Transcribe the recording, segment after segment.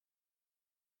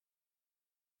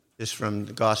is from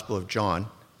the Gospel of John,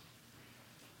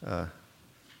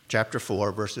 chapter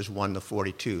 4, verses 1 to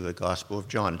 42, the Gospel of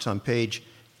John. It's on page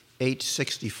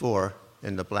 864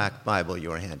 in the black Bible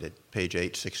you are handed, page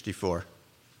 864.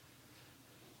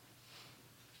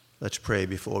 Let's pray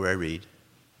before I read.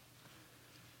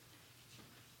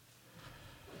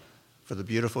 For the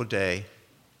beautiful day,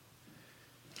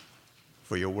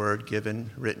 for your word given,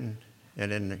 written,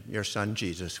 and in your Son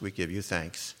Jesus, we give you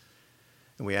thanks.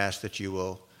 And we ask that you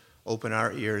will open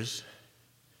our ears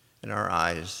and our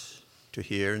eyes to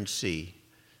hear and see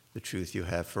the truth you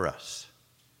have for us.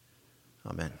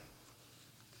 Amen.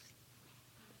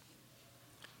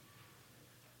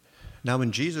 Now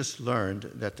when Jesus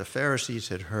learned that the Pharisees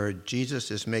had heard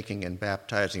Jesus is making and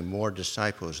baptizing more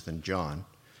disciples than John,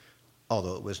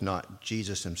 although it was not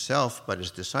Jesus himself but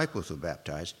his disciples who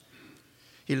baptized,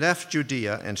 he left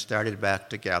Judea and started back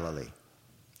to Galilee.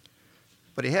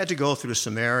 But he had to go through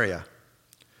Samaria.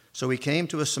 So he came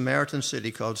to a Samaritan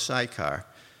city called Sychar,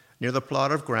 near the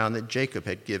plot of ground that Jacob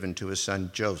had given to his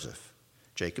son Joseph.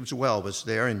 Jacob's well was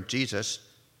there, and Jesus,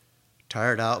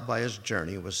 tired out by his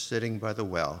journey, was sitting by the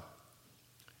well.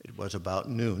 It was about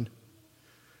noon.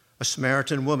 A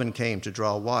Samaritan woman came to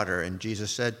draw water, and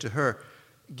Jesus said to her,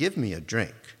 "Give me a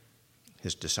drink."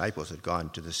 His disciples had gone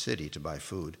to the city to buy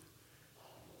food.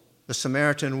 The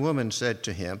Samaritan woman said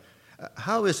to him,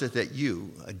 "How is it that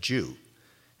you, a Jew,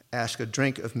 ask a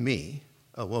drink of me,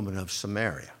 a woman of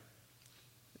Samaria?"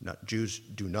 Jews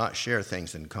do not share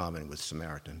things in common with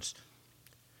Samaritans.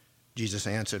 Jesus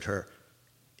answered her,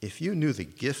 "If you knew the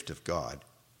gift of God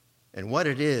and who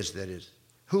it is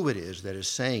that is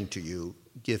saying to you,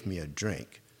 'Give me a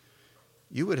drink,'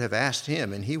 you would have asked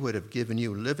him, and he would have given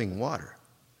you living water."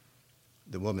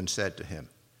 The woman said to him,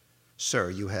 "Sir,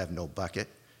 you have no bucket,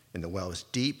 and the well is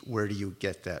deep. Where do you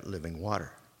get that living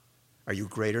water? Are you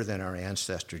greater than our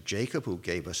ancestor Jacob, who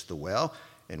gave us the well,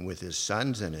 and with his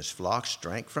sons and his flocks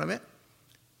drank from it?"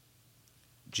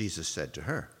 Jesus said to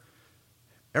her,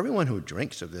 "Everyone who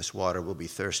drinks of this water will be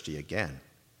thirsty again,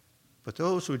 but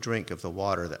those who drink of the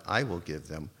water that I will give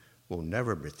them will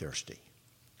never be thirsty.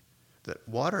 The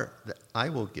water that I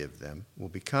will give them will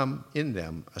become in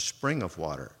them a spring of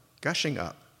water, gushing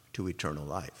up to eternal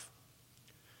life."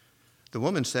 The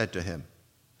woman said to him,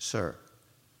 "Sir,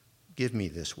 give me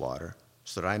this water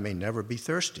so that I may never be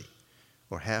thirsty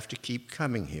or have to keep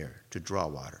coming here to draw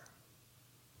water."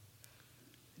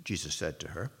 Jesus said to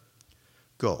her,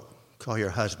 "Go, call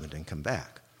your husband and come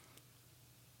back."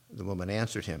 The woman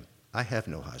answered him, "I have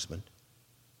no husband."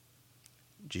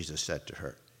 Jesus said to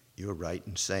her, "You are right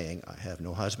in saying, 'I have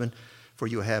no husband,' for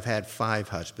you have had 5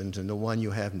 husbands, and the one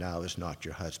you have now is not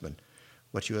your husband.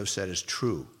 What you have said is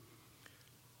true."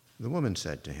 The woman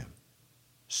said to him,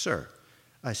 "Sir,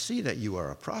 I see that you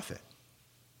are a prophet.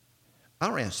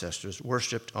 Our ancestors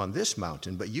worshipped on this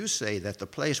mountain, but you say that the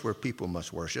place where people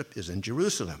must worship is in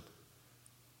Jerusalem."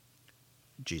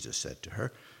 Jesus said to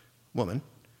her, "Woman,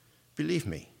 believe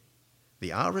me,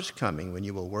 the hour is coming when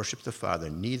you will worship the Father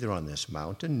neither on this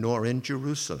mountain nor in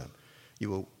Jerusalem.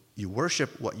 You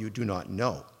worship what you do not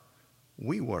know.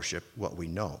 We worship what we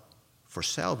know, for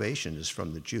salvation is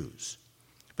from the Jews.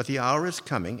 But the hour is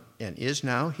coming, and is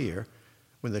now here,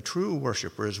 when the true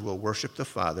worshipers will worship the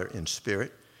Father in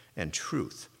spirit and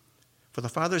truth. For the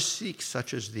Father seeks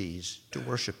such as these to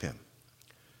worship him.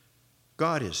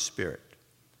 God is spirit,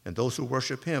 and those who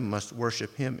worship him must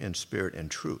worship him in spirit and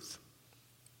truth."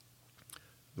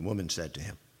 The woman said to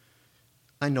him,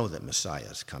 "I know that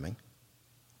Messiah is coming,"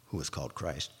 who is called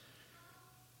Christ.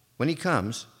 "When he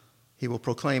comes, he will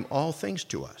proclaim all things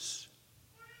to us."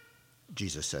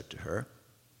 Jesus said to her,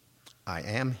 "I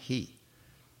am he,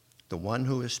 the one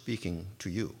who is speaking to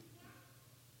you."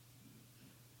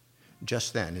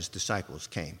 Just then his disciples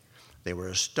came. They were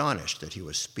astonished that he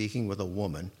was speaking with a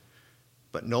woman,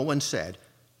 but no one said,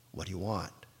 "What do you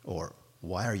want?" or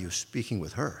 "Why are you speaking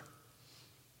with her?"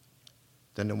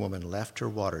 Then the woman left her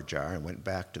water jar and went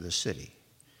back to the city.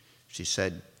 She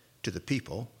said to the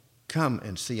people, "Come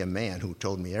and see a man who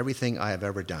told me everything I have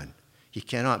ever done. He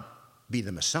cannot be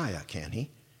the Messiah, can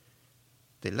he?"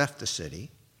 They left the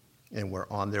city and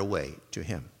were on their way to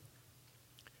him.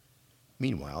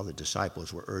 Meanwhile, the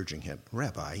disciples were urging him,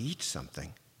 "Rabbi, eat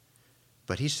something."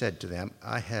 But he said to them,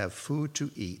 "I have food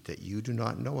to eat that you do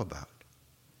not know about."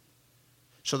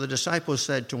 So the disciples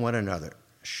said to one another,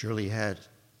 "Surely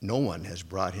no one has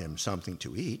brought him something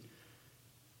to eat."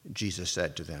 Jesus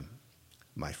said to them,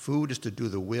 "My food is to do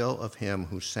the will of him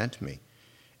who sent me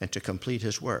and to complete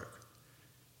his work.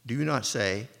 Do you not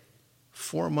say,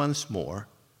 4 months more,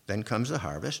 then comes the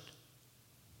harvest?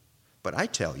 But I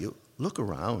tell you, look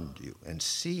around you and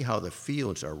see how the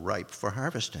fields are ripe for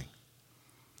harvesting.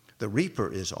 The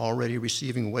reaper is already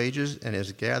receiving wages and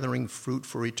is gathering fruit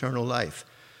for eternal life,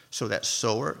 so that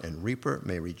sower and reaper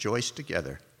may rejoice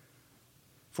together.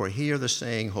 For here the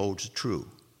saying holds true: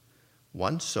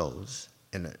 one sows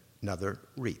and another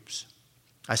reaps.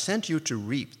 I sent you to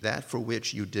reap that for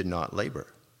which you did not labor.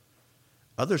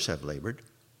 Others have labored,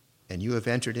 and you have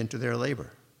entered into their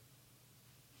labor.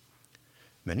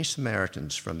 Many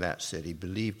Samaritans from that city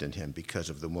believed in him because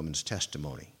of the woman's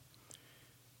testimony.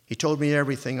 He told me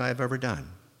everything I have ever done.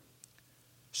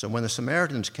 So when the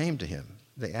Samaritans came to him,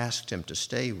 they asked him to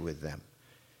stay with them,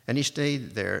 and he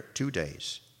stayed there 2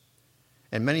 days.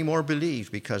 And many more believed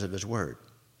because of his word.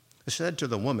 He said to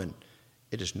the woman,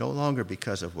 "It is no longer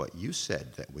because of what you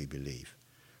said that we believe,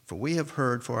 for we have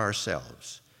heard for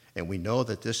ourselves, and we know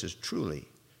that this is truly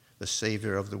the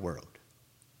Savior of the world."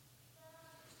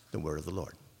 The word of the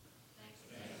Lord. Thanks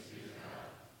be to God.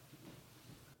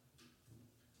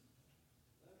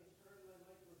 Let me turn my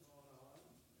microphone on,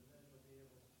 and then you'll be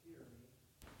able to hear me.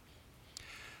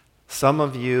 Some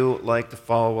of you like to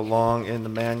follow along in the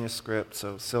manuscript,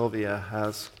 so Sylvia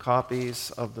has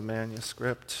copies of the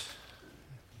manuscript.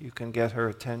 You can get her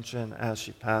attention as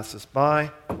she passes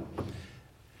by,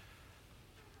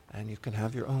 and you can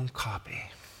have your own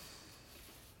copy.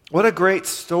 What a great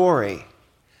story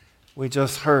we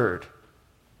just heard.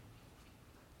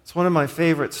 It's one of my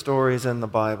favorite stories in the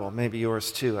Bible, maybe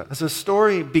yours too. As the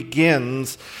story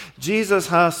begins, Jesus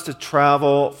has to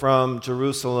travel from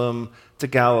Jerusalem to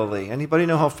Galilee. Anybody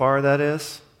know how far that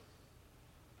is?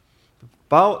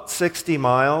 About 60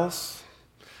 miles,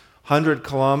 100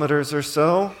 kilometers or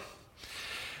so.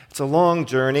 It's a long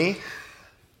journey.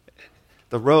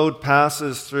 The road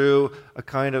passes through a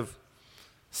kind of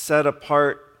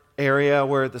set-apart area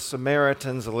where the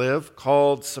Samaritans live,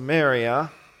 called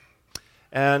Samaria.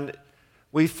 And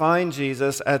we find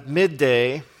Jesus at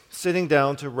midday sitting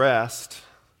down to rest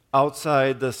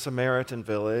outside the Samaritan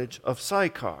village of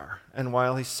Sychar. And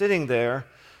while he's sitting there,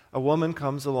 a woman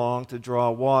comes along to draw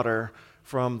water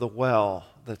from the well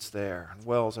that's there.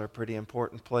 Wells are pretty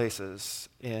important places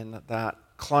in that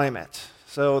climate.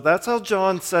 So that's how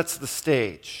John sets the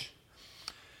stage.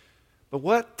 But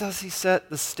what does he set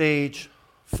the stage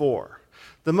for?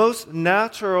 The most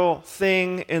natural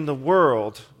thing in the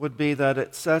world would be that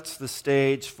it sets the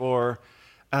stage for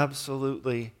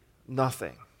absolutely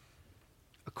nothing.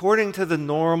 According to the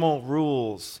normal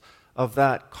rules of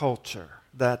that culture,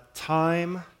 that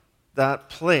time, that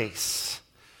place,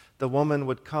 the woman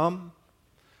would come,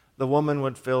 the woman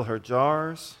would fill her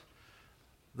jars,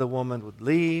 the woman would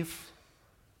leave,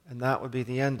 and that would be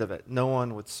the end of it. No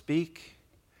one would speak,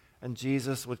 and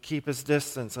Jesus would keep his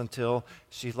distance until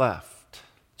she left.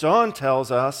 John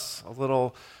tells us, a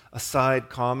little aside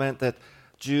comment, that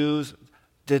Jews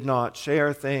did not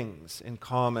share things in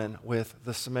common with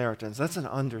the Samaritans. That's an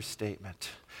understatement.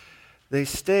 They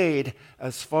stayed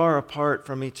as far apart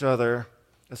from each other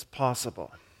as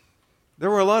possible. There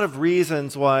were a lot of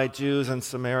reasons why Jews and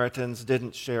Samaritans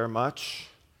didn't share much.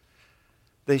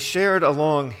 They shared a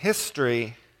long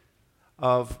history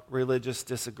of religious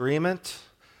disagreement,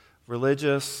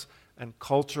 religious and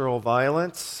cultural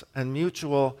violence, and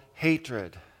mutual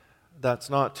hatred.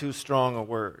 That's not too strong a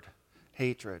word,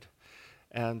 hatred.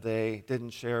 And they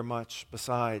didn't share much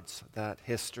besides that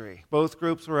history. Both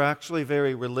groups were actually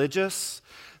very religious.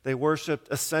 They worshiped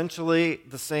essentially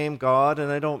the same God,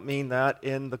 and I don't mean that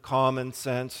in the common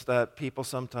sense that people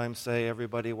sometimes say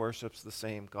everybody worships the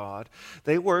same God.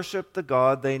 They worshiped the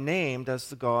God they named as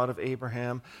the God of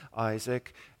Abraham,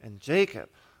 Isaac, and Jacob.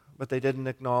 But they didn't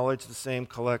acknowledge the same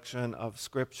collection of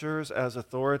scriptures as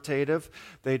authoritative.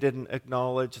 They didn't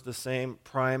acknowledge the same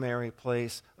primary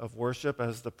place of worship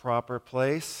as the proper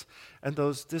place. And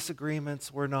those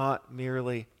disagreements were not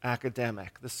merely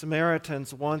academic. The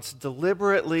Samaritans once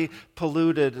deliberately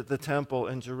polluted the temple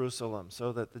in Jerusalem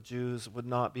so that the Jews would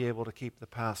not be able to keep the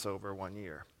Passover one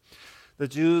year. The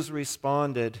Jews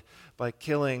responded by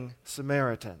killing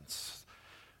Samaritans.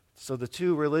 So the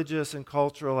two religious and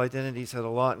cultural identities had a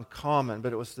lot in common,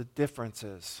 but it was the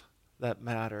differences that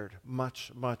mattered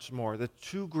much, much more. The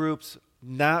two groups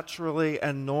naturally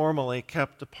and normally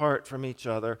kept apart from each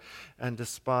other and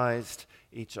despised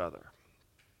each other.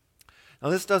 Now,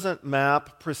 this doesn't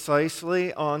map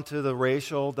precisely onto the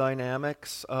racial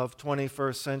dynamics of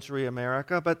 21st century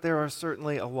America, but there are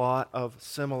certainly a lot of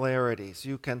similarities.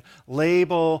 You can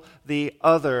label the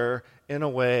other in a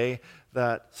way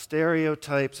that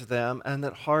stereotypes them and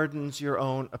that hardens your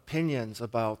own opinions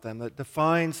about them, that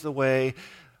defines the way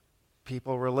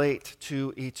people relate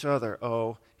to each other.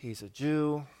 Oh, he's a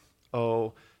Jew.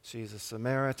 Oh, she's a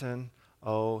Samaritan.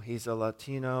 Oh, he's a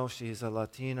Latino. She's a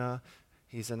Latina.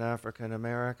 He's an African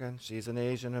American. She's an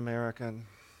Asian American.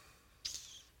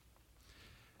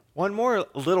 One more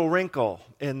little wrinkle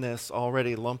in this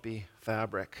already lumpy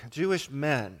fabric. Jewish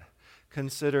men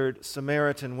considered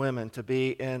Samaritan women to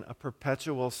be in a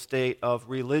perpetual state of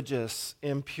religious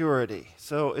impurity.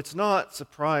 So it's not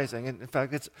surprising. In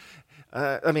fact,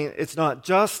 it's not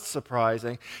just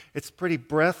surprising. It's pretty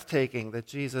breathtaking that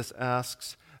Jesus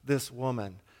asks this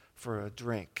woman for a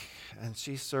drink. And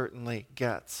she certainly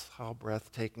gets how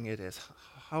breathtaking it is.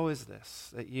 How is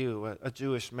this that you, a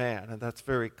Jewish man, and that's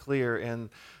very clear in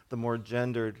the more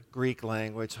gendered Greek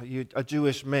language, you, a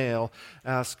Jewish male,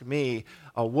 ask me,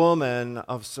 a woman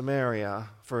of Samaria,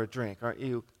 for a drink? Aren't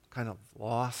you kind of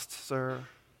lost, sir?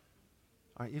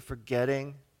 Aren't you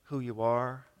forgetting who you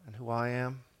are and who I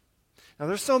am? Now,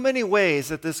 there's so many ways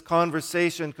that this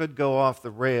conversation could go off the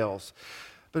rails,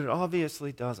 but it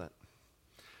obviously doesn't.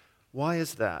 Why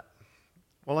is that?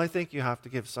 Well, I think you have to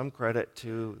give some credit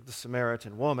to the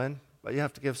Samaritan woman, but you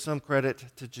have to give some credit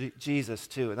to Jesus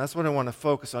too. And that's what I want to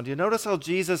focus on. Do you notice how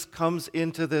Jesus comes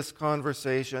into this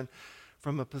conversation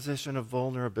from a position of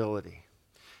vulnerability?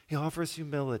 He offers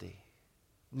humility,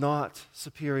 not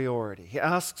superiority. He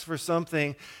asks for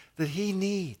something that he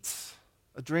needs,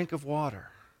 a drink of water.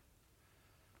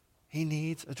 He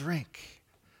needs a drink.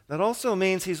 That also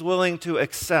means he's willing to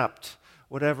accept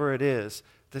whatever it is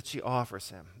that she offers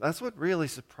him. That's what really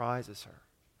surprises her.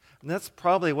 And that's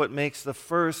probably what makes the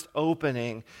first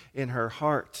opening in her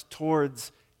heart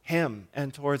towards him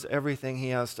and towards everything he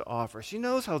has to offer. She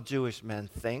knows how Jewish men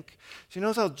think. She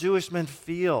knows how Jewish men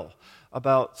feel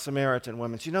about Samaritan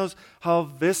women. She knows how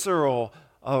visceral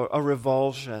a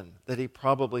revulsion that he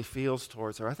probably feels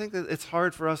towards her. I think that it's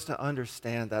hard for us to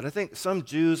understand that. I think some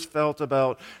Jews felt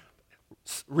about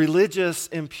religious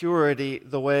impurity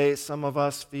the way some of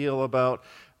us feel about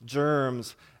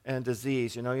germs and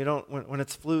disease. You don't when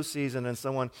it's flu season and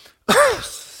someone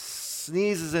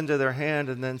sneezes into their hand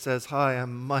and then says, "Hi,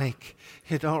 I'm Mike,"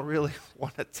 you don't really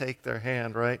want to take their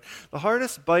hand, right? The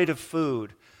hardest bite of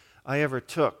food I ever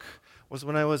took was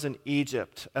when I was in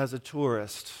Egypt as a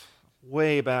tourist,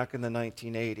 way back in the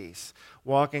 1980s,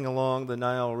 walking along the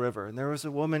Nile River. And there was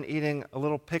a woman eating a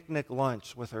little picnic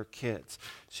lunch with her kids.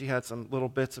 She had some little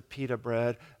bits of pita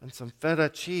bread and some feta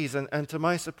cheese. And to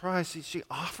my surprise, she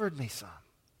offered me some.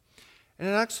 And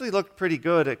it actually looked pretty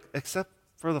good, except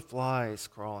for the flies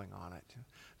crawling on it.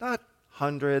 Not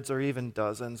hundreds or even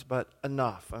dozens, but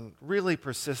enough and really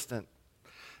persistent.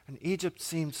 And Egypt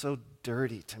seemed so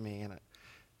dirty to me, and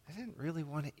I didn't really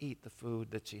want to eat the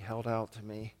food that she held out to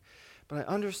me. But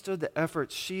I understood the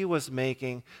effort she was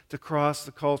making to cross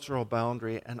the cultural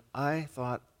boundary, and I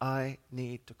thought I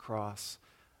need to cross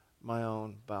my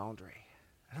own boundary.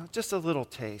 Just a little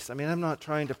taste. I'm not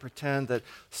trying to pretend that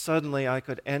suddenly I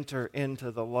could enter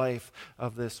into the life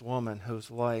of this woman whose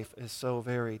life is so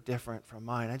very different from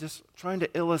mine. I'm just trying to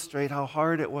illustrate how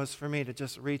hard it was for me to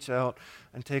just reach out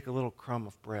and take a little crumb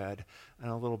of bread and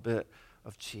a little bit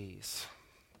of cheese.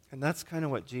 And that's kind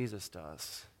of what Jesus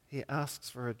does. He asks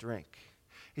for a drink.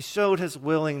 He showed his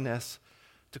willingness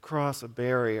to cross a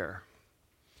barrier,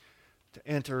 to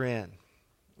enter in.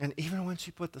 And even when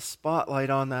she put the spotlight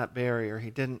on that barrier,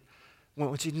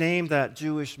 when she named that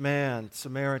Jewish man,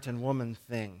 Samaritan woman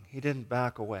thing, he didn't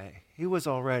back away. He was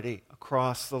already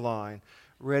across the line,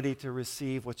 ready to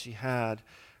receive what she had,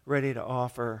 ready to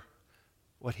offer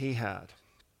what he had.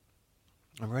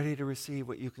 I'm ready to receive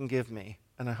what you can give me,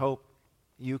 and I hope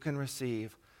you can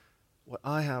receive what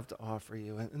I have to offer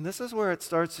you. And this is where it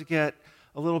starts to get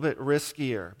a little bit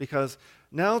riskier, because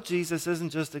now Jesus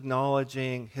isn't just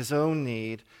acknowledging his own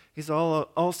need, he's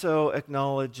also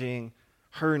acknowledging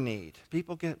her need.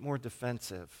 People get more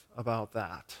defensive about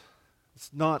that. It's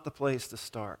not the place to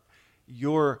start.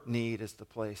 Your need is the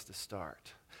place to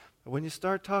start. But when you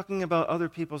start talking about other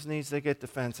people's needs, they get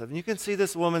defensive. And you can see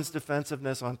this woman's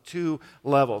defensiveness on two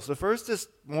levels. The first is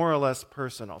more or less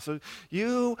personal. So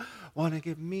you want to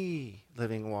give me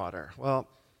living water. Well,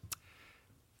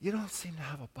 you don't seem to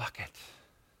have a bucket.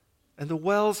 And the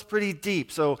well's pretty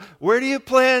deep. So where do you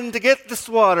plan to get this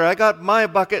water? I got my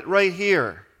bucket right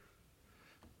here.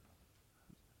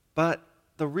 But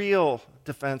the real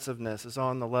defensiveness is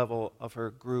on the level of her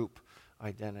group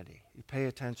identity. You pay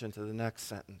attention to the next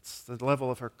sentence, the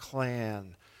level of her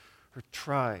clan, her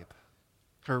tribe,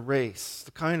 her race,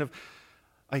 the kind of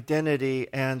identity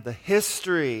and the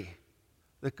history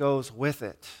that goes with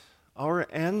it. Our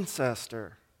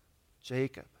ancestor,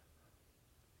 Jacob,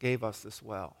 gave us this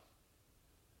well.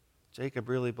 Jacob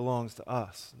really belongs to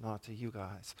us, not to you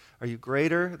guys. Are you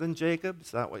greater than Jacob?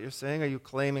 Is that what you're saying? Are you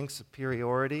claiming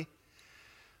superiority?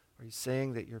 Are you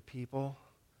saying that your people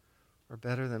or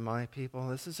better than my people?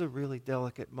 This is a really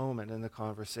delicate moment in the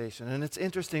conversation. And it's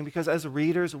interesting because as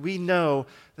readers, we know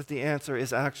that the answer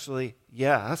is actually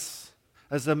yes.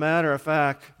 As a matter of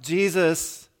fact,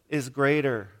 Jesus is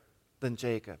greater than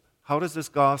Jacob. How does this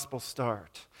gospel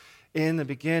start? In the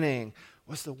beginning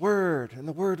was the Word, and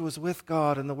the Word was with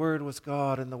God, and the Word was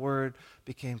God, and the Word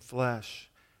became flesh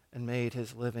and made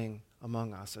his living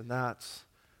among us. And that's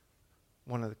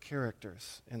one of the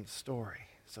characters in the story.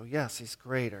 So yes, he's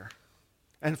greater.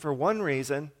 And for one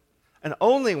reason, and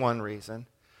only one reason,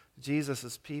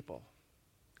 Jesus' people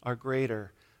are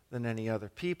greater than any other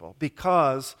people,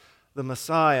 because the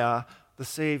Messiah, the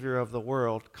Savior of the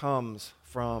world, comes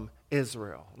from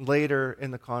Israel. Later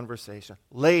in the conversation,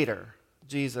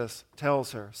 Jesus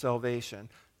tells her salvation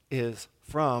is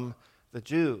from the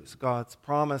Jews. God's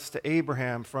promise to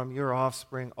Abraham, from your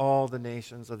offspring, all the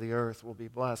nations of the earth will be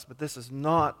blessed. But this is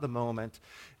not the moment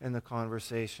in the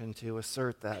conversation to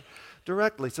assert that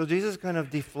directly. So Jesus kind of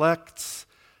deflects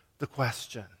the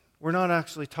question. We're not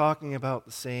actually talking about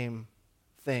the same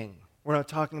thing. We're not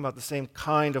talking about the same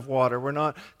kind of water. We're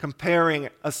not comparing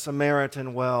a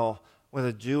Samaritan well with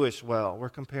a Jewish well. We're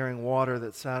comparing water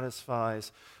that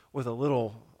satisfies with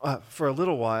for a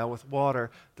little while with water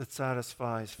that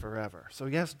satisfies forever. So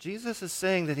yes, Jesus is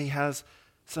saying that he has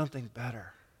something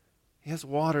better. He has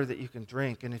water that you can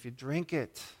drink, and if you drink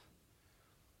it,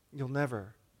 you'll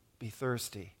never be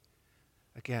thirsty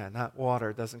again. That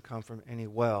water doesn't come from any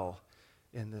well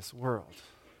in this world.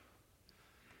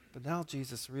 But now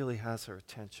Jesus really has her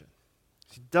attention.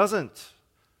 She doesn't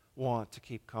want to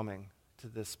keep coming to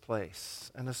this place,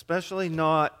 and especially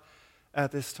not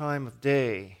at this time of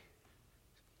day,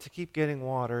 to keep getting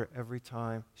water every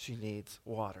time she needs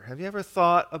water. Have you ever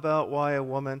thought about why a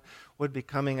woman would be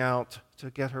coming out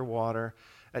to get her water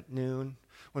at noon?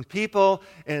 When people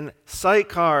in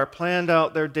Sychar planned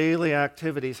out their daily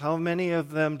activities, how many of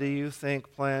them do you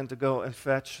think planned to go and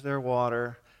fetch their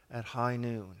water at high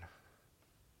noon,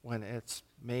 when it's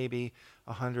maybe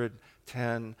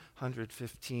 110,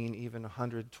 115, even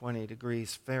 120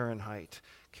 degrees Fahrenheit?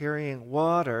 Carrying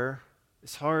water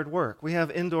is hard work. We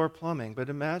have indoor plumbing, but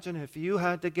imagine if you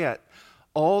had to get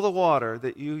all the water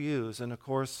that you use in the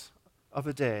course of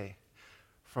a day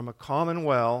from a common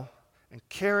well and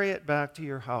carry it back to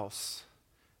your house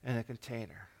in a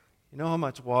container. You know how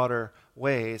much water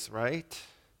weighs, right?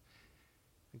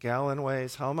 A gallon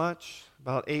weighs how much?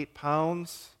 About 8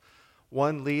 pounds.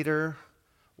 1 liter,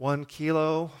 1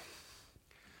 kilo.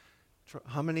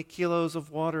 How many kilos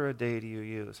of water a day do you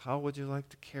use? How would you like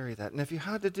to carry that? And if you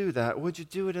had to do that, would you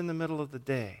do it in the middle of the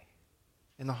day,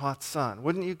 in the hot sun?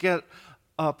 Wouldn't you get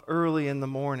up early in the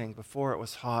morning before it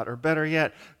was hot? Or better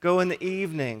yet, go in the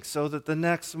evening so that the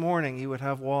next morning you would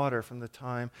have water from the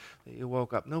time that you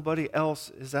woke up. Nobody else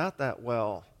is at that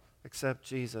well except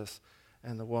Jesus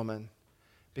and the woman,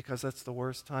 because that's the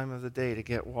worst time of the day to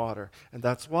get water. And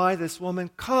that's why this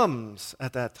woman comes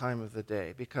at that time of the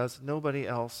day, because nobody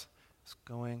else is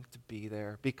going to be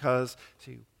there, because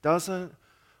she doesn't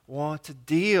want to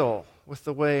deal with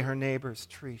the way her neighbors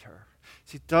treat her.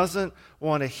 She doesn't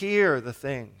want to hear the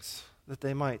things that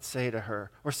they might say to her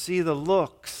or see the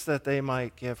looks that they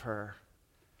might give her,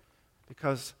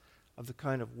 because of the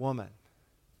kind of woman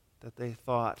that they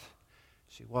thought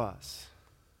she was.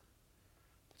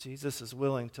 Jesus is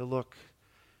willing to look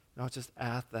not just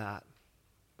at that,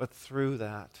 but through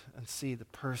that and see the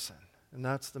person. And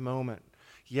that's the moment.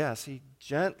 Yes, he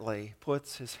gently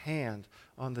puts his hand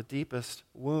on the deepest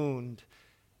wound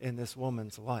in this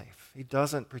woman's life. He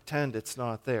doesn't pretend it's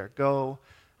not there. Go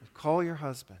and call your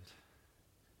husband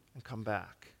and come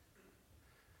back.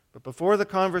 But before the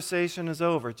conversation is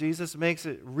over, Jesus makes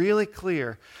it really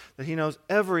clear that he knows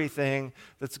everything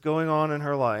that's going on in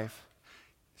her life.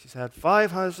 She's had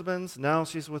 5 husbands. Now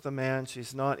she's with a man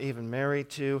she's not even married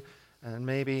to, and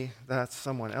maybe that's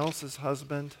someone else's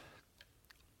husband.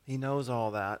 He knows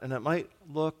all that, and it might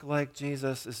look like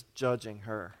Jesus is judging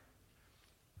her.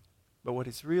 But what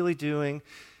he's really doing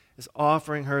is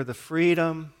offering her the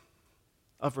freedom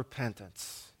of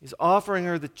repentance. He's offering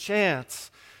her the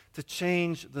chance to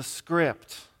change the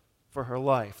script for her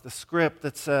life, the script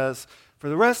that says, for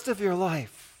the rest of your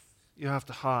life, you have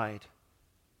to hide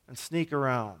and sneak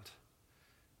around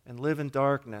and live in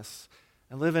darkness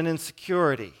and live in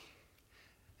insecurity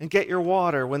and get your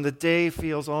water when the day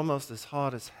feels almost as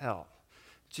hot as hell.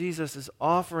 Jesus is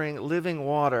offering living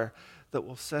water that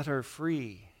will set her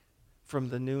free from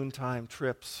the noontime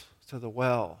trips to the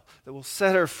well, that will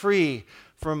set her free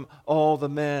from all the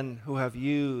men who have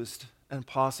used and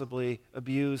possibly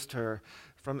abused her,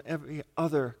 from every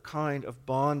other kind of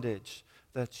bondage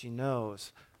that she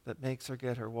knows that makes her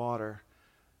get her water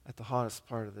at the hottest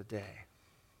part of the day.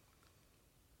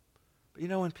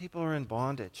 But when people are in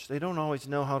bondage, they don't always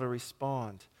know how to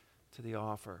respond to the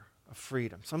offer of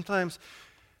freedom. Sometimes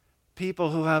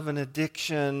people who have an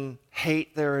addiction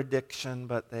hate their addiction,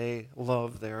 but they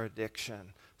love their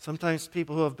addiction. Sometimes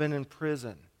people who have been in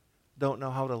prison don't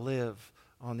know how to live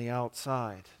on the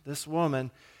outside. This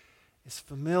woman is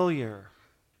familiar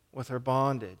with her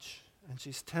bondage, and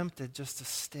she's tempted just to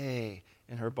stay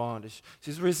in her bondage.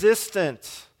 She's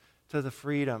resistant to the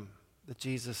freedom that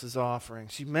Jesus is offering.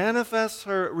 She manifests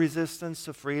her resistance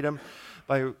to freedom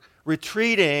by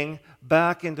retreating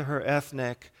back into her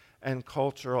ethnic and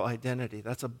cultural identity.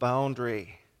 That's a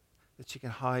boundary that she can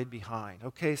hide behind.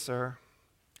 Okay, sir,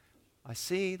 I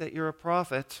see that you're a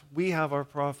prophet. We have our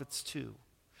prophets too.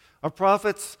 Our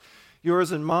prophets,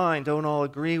 yours and mine, don't all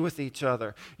agree with each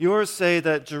other. Yours say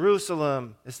that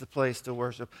Jerusalem is the place to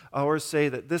worship. Ours say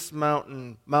that this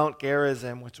mountain, Mount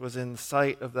Gerizim, which was in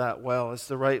sight of that well, is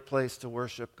the right place to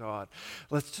worship God.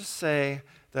 Let's just say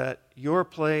that your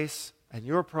place and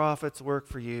your prophets work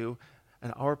for you,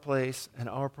 and our place and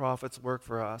our prophets work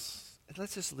for us. And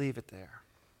let's just leave it there.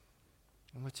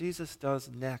 And what Jesus does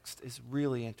next is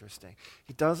really interesting.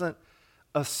 He doesn't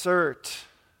assert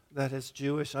that his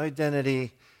Jewish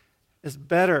identity is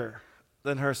better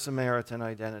than her Samaritan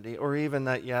identity, or even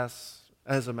that, yes,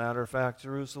 as a matter of fact,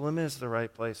 Jerusalem is the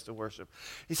right place to worship.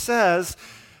 He says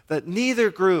that neither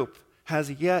group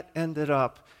has yet ended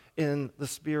up in the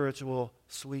spiritual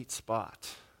sweet spot.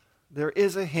 There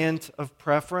is a hint of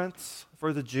preference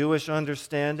for the Jewish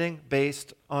understanding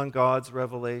based on God's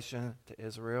revelation to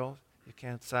Israel. You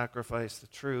can't sacrifice the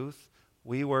truth.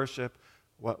 We worship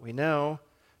what we know,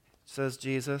 says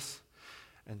Jesus.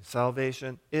 And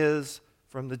salvation is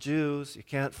from the Jews. You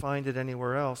can't find it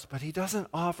anywhere else. But he doesn't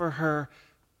offer her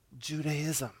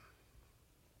Judaism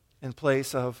in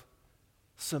place of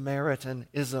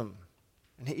Samaritanism.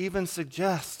 And he even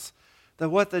suggests that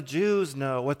what the Jews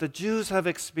know, what the Jews have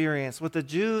experienced, what the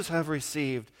Jews have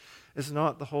received is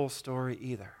not the whole story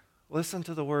either. Listen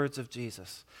to the words of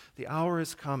Jesus. The hour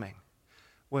is coming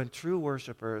when true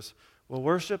worshipers will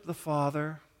worship the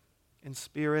Father in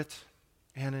spirit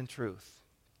and in truth.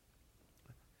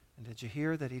 And did you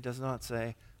hear that he does not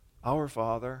say, our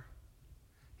Father?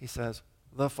 He says,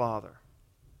 the Father.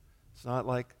 It's not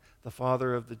like the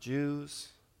Father of the Jews,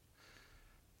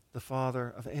 the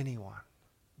Father of anyone.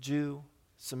 Jew,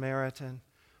 Samaritan,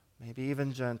 maybe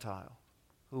even Gentile,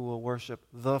 who will worship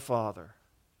the Father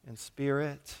in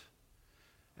spirit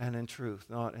and in truth,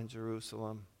 not in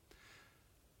Jerusalem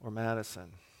or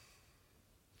Madison.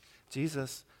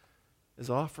 Jesus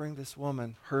is offering this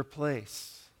woman her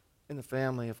place in the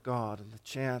family of God and the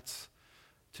chance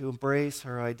to embrace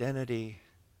her identity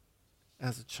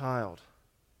as a child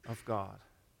of God.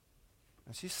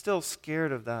 And she's still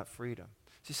scared of that freedom.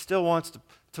 She still wants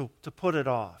to put it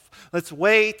off. Let's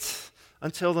wait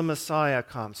until the Messiah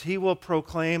comes. He will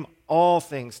proclaim all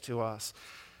things to us.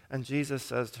 And Jesus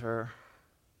says to her,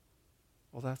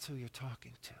 well, that's who you're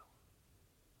talking to.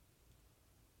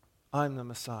 I'm the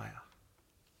Messiah.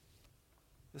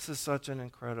 This is such an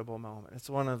incredible moment. It's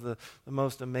one of the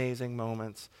most amazing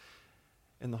moments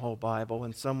in the whole Bible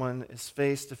when someone is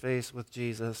face to face with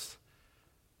Jesus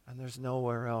and there's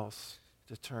nowhere else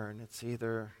to turn. It's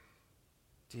either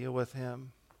deal with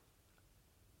him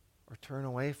or turn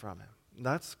away from him. And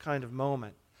that's the kind of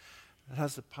moment that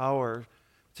has the power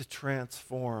to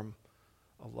transform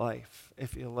a life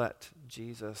if you let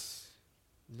Jesus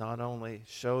not only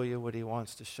show you what he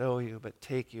wants to show you, but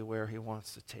take you where he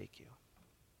wants to take you.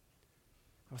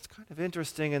 What's kind of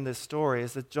interesting in this story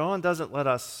is that John doesn't let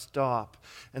us stop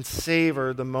and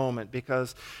savor the moment,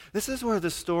 because this is where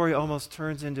the story almost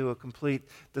turns into a complete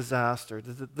disaster.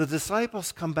 The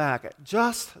disciples come back at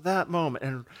just that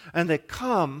moment, and they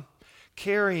come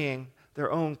carrying their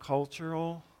own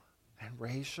cultural and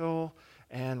racial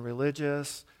and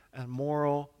religious and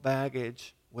moral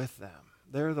baggage with them.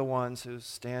 They're the ones who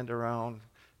stand around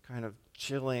kind of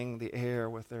chilling the air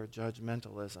with their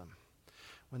judgmentalism.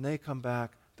 When they come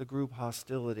back, the group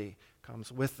hostility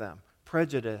comes with them.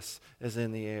 Prejudice is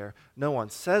in the air. No one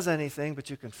says anything, but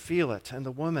you can feel it. And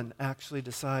the woman actually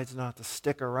decides not to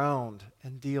stick around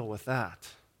and deal with that.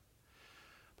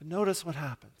 But notice what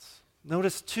happens.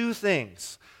 Notice two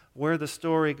things where the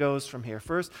story goes from here.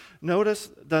 First, notice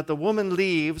that the woman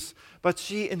leaves, but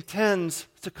she intends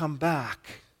to come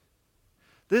back.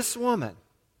 This woman,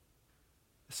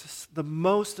 this is the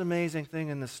most amazing thing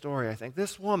in the story, I think.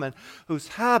 This woman, whose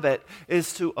habit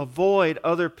is to avoid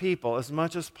other people as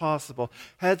much as possible,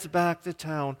 heads back to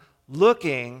town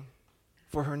looking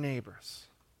for her neighbors.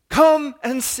 Come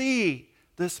and see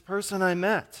this person I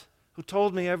met. who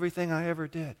told me everything I ever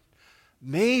did.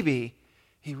 Maybe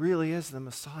he really is the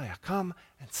Messiah. Come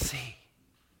and see.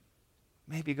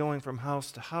 Maybe going from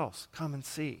house to house. Come and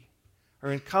see.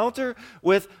 Her encounter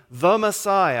with the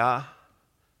Messiah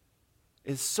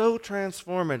is so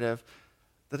transformative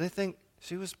that I think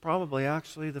she was probably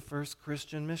actually the first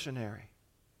Christian missionary.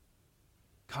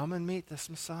 Come and meet this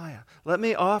Messiah. Let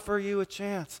me offer you a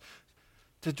chance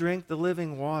to drink the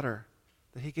living water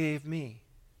that he gave me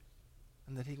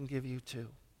and that he can give you too.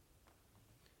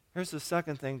 Here's the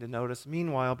second thing to notice.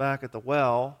 Meanwhile, back at the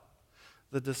well,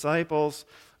 the disciples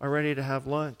are ready to have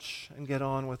lunch and get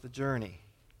on with the journey.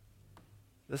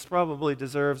 This probably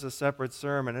deserves a separate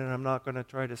sermon, and I'm not going to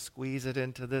try to squeeze it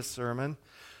into this sermon,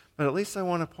 but at least I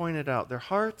want to point it out. Their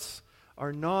hearts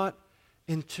are not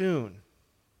in tune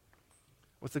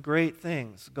with the great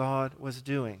things God was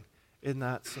doing in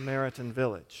that Samaritan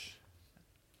village.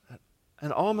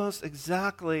 And almost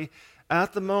exactly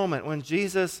at the moment when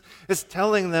Jesus is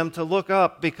telling them to look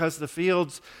up because the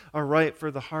fields are ripe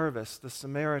for the harvest, the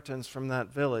Samaritans from that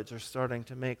village are starting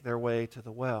to make their way to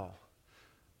the well,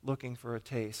 looking for a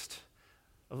taste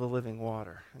of the living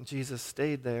water. And Jesus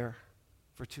stayed there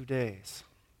for 2 days.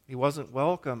 He wasn't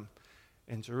welcome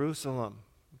in Jerusalem,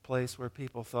 a place where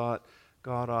people thought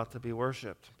God ought to be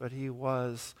worshipped, but he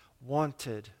was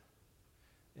wanted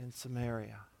in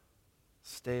Samaria.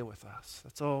 Stay with us.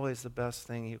 That's always the best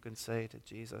thing you can say to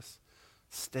Jesus.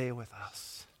 Stay with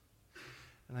us.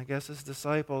 And I guess his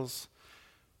disciples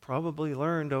probably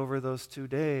learned over those 2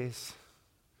 days,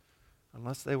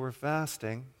 unless they were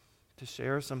fasting, to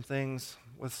share some things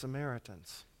with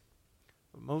Samaritans.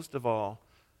 But most of all,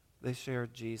 they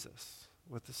shared Jesus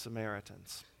with the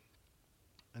Samaritans.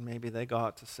 And maybe they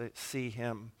got to see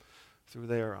him through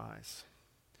their eyes.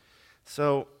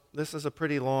 So this is a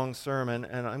pretty long sermon,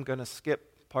 and I'm going to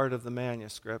skip part of the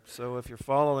manuscript. So if you're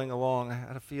following along, I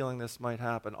had a feeling this might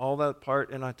happen. All that part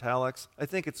in italics, I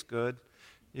think it's good.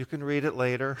 You can read it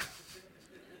later.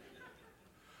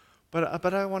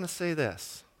 But I want to say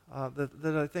this,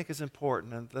 that I think is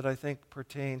important and that I think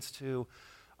pertains to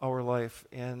our life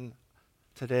in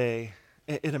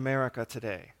America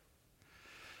today.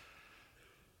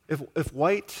 If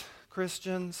white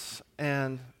Christians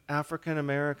and African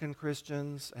American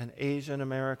Christians and Asian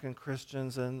American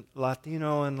Christians and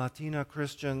Latino and Latina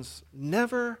Christians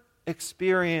never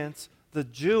experience the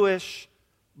Jewish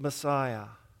Messiah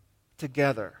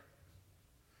together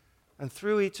and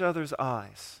through each other's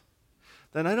eyes,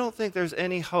 then I don't think there's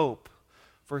any hope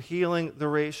for healing the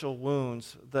racial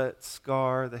wounds that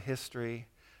scar the history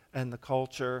and the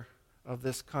culture of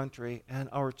this country and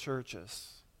our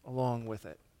churches along with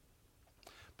it.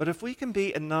 But if we can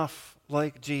be enough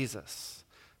like Jesus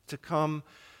to come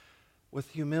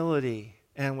with humility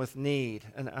and with need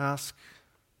and ask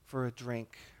for a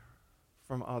drink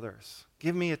from others,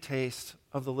 give me a taste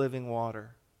of the living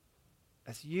water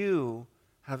as you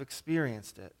have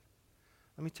experienced it.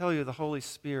 Let me tell you, the Holy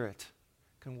Spirit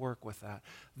can work with that.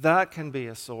 That can be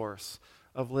a source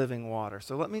of living water.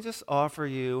 So let me just offer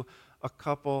you a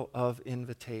couple of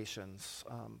invitations.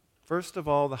 First of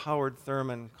all, the Howard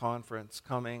Thurman Conference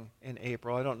coming in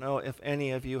April. I don't know if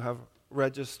any of you have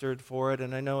registered for it,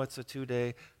 and I know it's a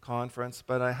 2-day conference,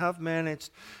 but I have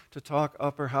managed to talk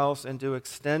Upper House into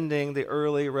extending the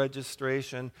early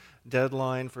registration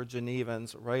deadline for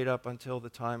Genevans right up until the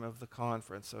time of the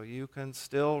conference. So you can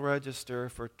still register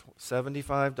for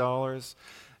 $75,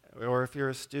 or if you're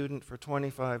a student for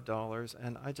 $25.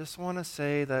 And I just want to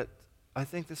say that I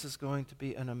think this is going to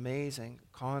be an amazing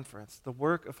conference. The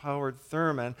work of Howard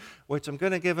Thurman, which I'm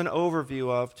going to give an overview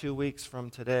of 2 weeks from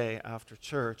today after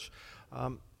church,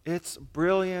 it's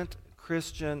brilliant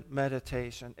Christian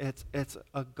meditation. It's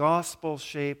a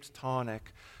gospel-shaped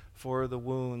tonic for the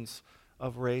wounds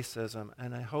of racism,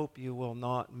 and I hope you will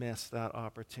not miss that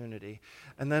opportunity.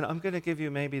 And then I'm going to give you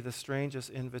maybe the strangest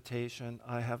invitation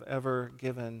I have ever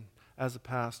given as a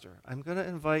pastor. I'm going to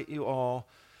invite you all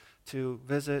to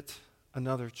visit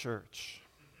another church.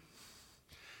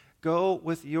 Go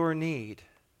with your need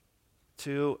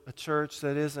to a church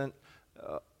that isn't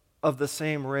of the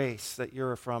same race that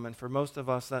you're from. And for most of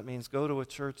us, that means go to a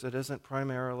church that isn't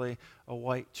primarily a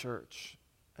white church.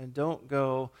 And don't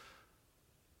go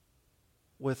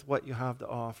with what you have to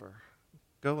offer.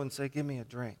 Go and say, give me a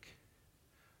drink.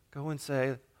 Go and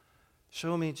say,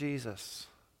 show me Jesus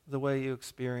the way you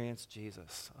experience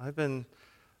Jesus.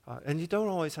 And you don't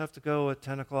always have to go at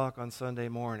 10 o'clock on Sunday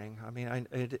morning. I mean,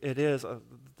 it is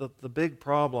the big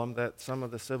problem that some of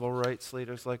the civil rights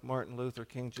leaders like Martin Luther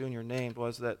King Jr. named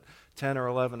was that 10 or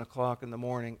 11 o'clock in the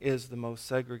morning is the most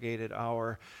segregated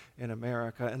hour in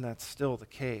America, and that's still the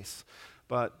case.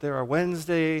 But there are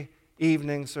Wednesday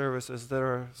evening services, there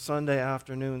are Sunday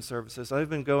afternoon services. I've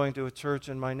been going to a church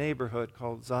in my neighborhood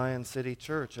called Zion City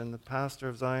Church, and the pastor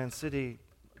of Zion City,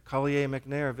 Collier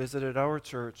McNair, visited our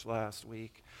church last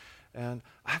week. And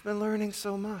I've been learning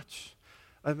so much.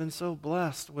 I've been so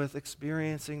blessed with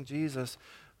experiencing Jesus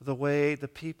the way the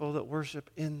people that worship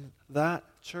in that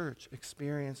church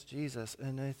experience Jesus.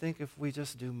 And I think if we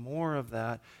just do more of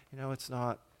that, it's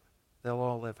not they'll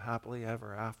all live happily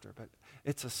ever after, but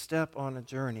it's a step on a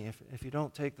journey. If you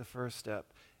don't take the first step,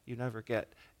 you never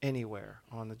get anywhere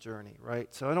on the journey,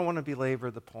 right? So I don't want to belabor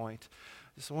the point.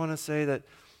 I just want to say that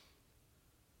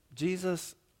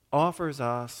Jesus offers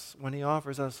us, when he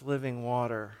offers us living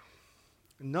water,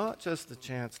 not just the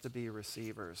chance to be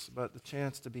receivers, but the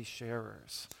chance to be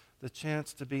sharers, the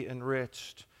chance to be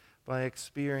enriched by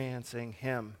experiencing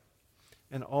him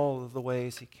in all of the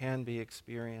ways he can be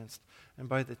experienced, and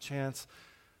by the chance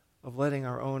of letting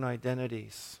our own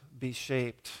identities be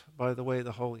shaped by the way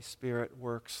the Holy Spirit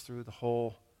works through the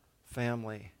whole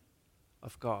family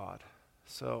of God.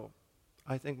 So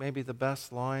I think maybe the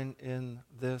best line in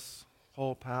this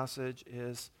whole passage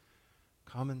is,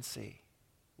 come and see.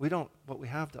 What we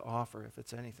have to offer, if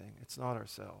it's anything, it's not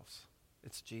ourselves,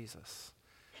 it's Jesus.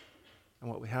 And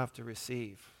what we have to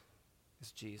receive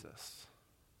is Jesus.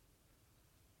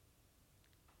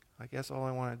 I guess all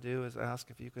I want to do is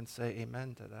ask if you can say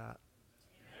amen to that. Amen.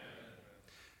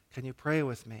 Can you pray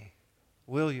with me?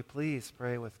 Will you please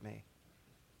pray with me?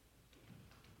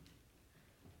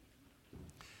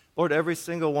 Lord, every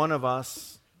single one of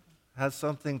us has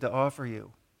something to offer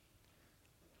you.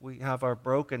 We have our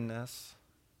brokenness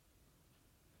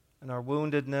and our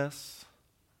woundedness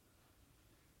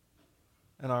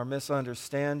and our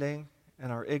misunderstanding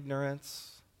and our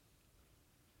ignorance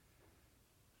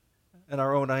and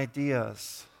our own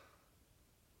ideas.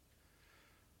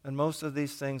 And most of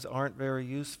these things aren't very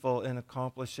useful in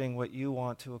accomplishing what you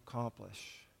want to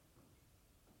accomplish.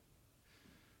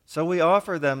 So we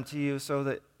offer them to you so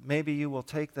that maybe you will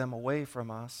take them away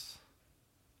from us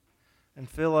and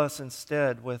fill us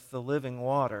instead with the living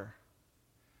water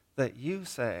that you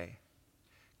say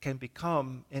can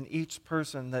become in each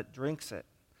person that drinks it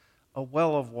a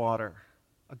well of water,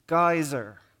 a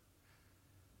geyser,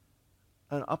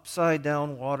 an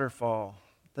upside-down waterfall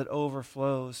that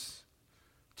overflows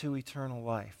to eternal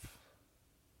life.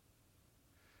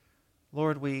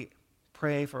 Lord, we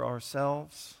pray for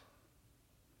ourselves.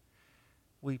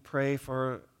 We pray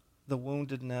for the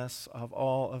woundedness of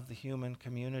all of the human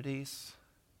communities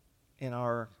in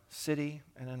our city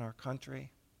and in our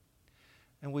country.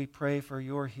 And we pray for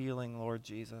your healing, Lord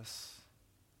Jesus.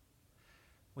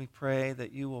 We pray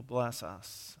that you will bless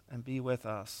us and be with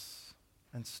us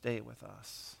and stay with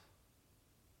us.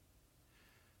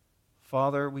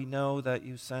 Father, we know that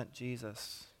you sent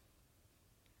Jesus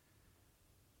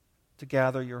to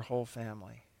gather your whole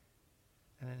family.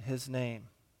 And in his name,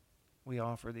 we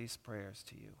offer these prayers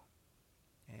to you.